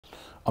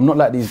I'm not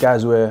like these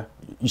guys where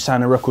you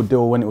sign a record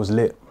deal when it was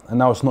lit, and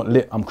now it's not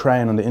lit, I'm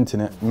crying on the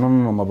internet. No,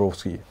 my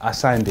broski, I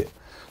signed it.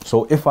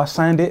 So if I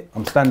signed it,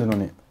 I'm standing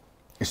on it.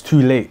 It's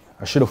too late.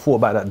 I should have thought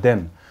about that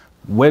then.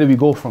 Where do we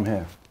go from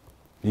here?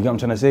 You get what I'm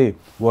trying to say?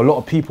 Well, a lot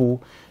of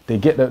people, they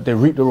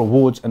reap the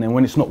rewards, and then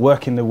when it's not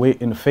working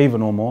in the favor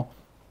no more,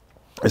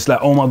 it's like,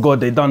 oh my God,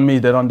 they done me,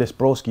 they done this,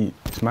 broski.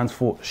 It's man's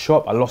fault.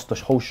 Shop, I lost the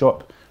whole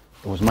shop.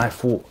 It was my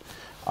fault.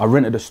 I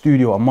rented the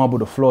studio, I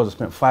marbled the floors, I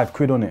spent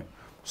 £5 on it.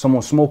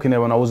 Someone smoking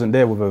there when I wasn't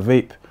there with a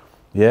vape.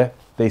 Yeah?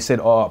 They said,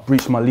 oh, I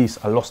breached my lease,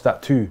 I lost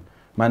that too.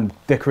 Man,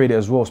 decorated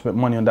as well, spent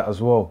money on that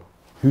as well.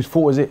 Whose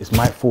fault is it? It's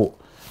my fault.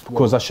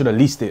 Because I should have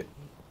leased it.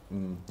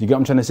 You get what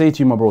I'm trying to say to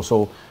you, my bro?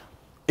 So,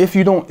 if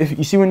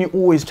you see when you're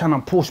always trying to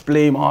push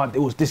blame, it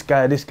was this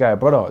guy,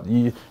 brother,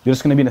 you're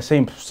just gonna be in the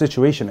same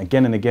situation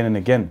again and again and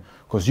again.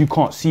 Because you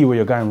can't see where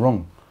you're going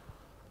wrong.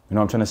 You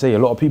know what I'm trying to say? A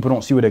lot of people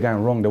don't see where they're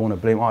going wrong. They want to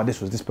blame, this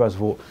was this person's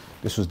fault,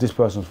 this was this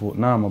person's fault.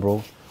 Nah, my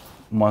bro.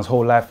 My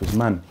whole life is,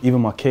 man,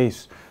 even my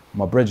case,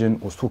 my brethren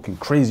was talking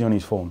crazy on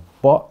his phone.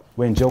 But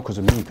we're in jail because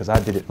of me, because I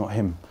did it, not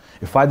him.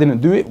 If I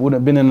didn't do it, wouldn't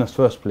have been in the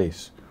first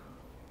place.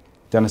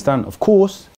 Do you understand? Of course,